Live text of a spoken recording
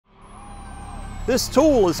This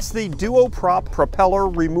tool is the DuoProp Propeller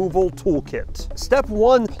Removal Toolkit. Step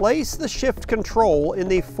 1, place the shift control in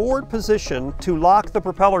the forward position to lock the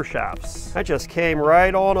propeller shafts. That just came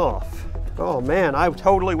right on off. Oh man, I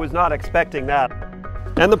totally was not expecting that.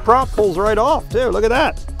 And the prop pulls right off too, look at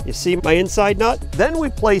that. You see my inside nut? Then we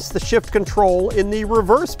place the shift control in the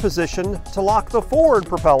reverse position to lock the forward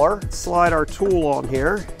propeller. Slide our tool on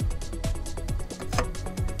here.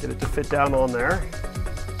 Get it to fit down on there.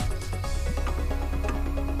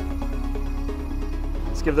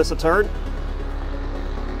 Let's give this a turn.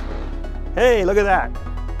 Hey, look at that.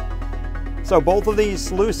 So both of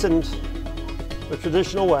these loosened the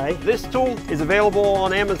traditional way. This tool is available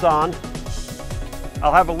on Amazon.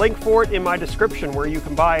 I'll have a link for it in my description where you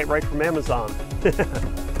can buy it right from Amazon.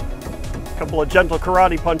 A couple of gentle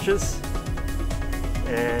karate punches,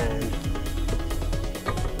 and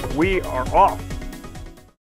we are off.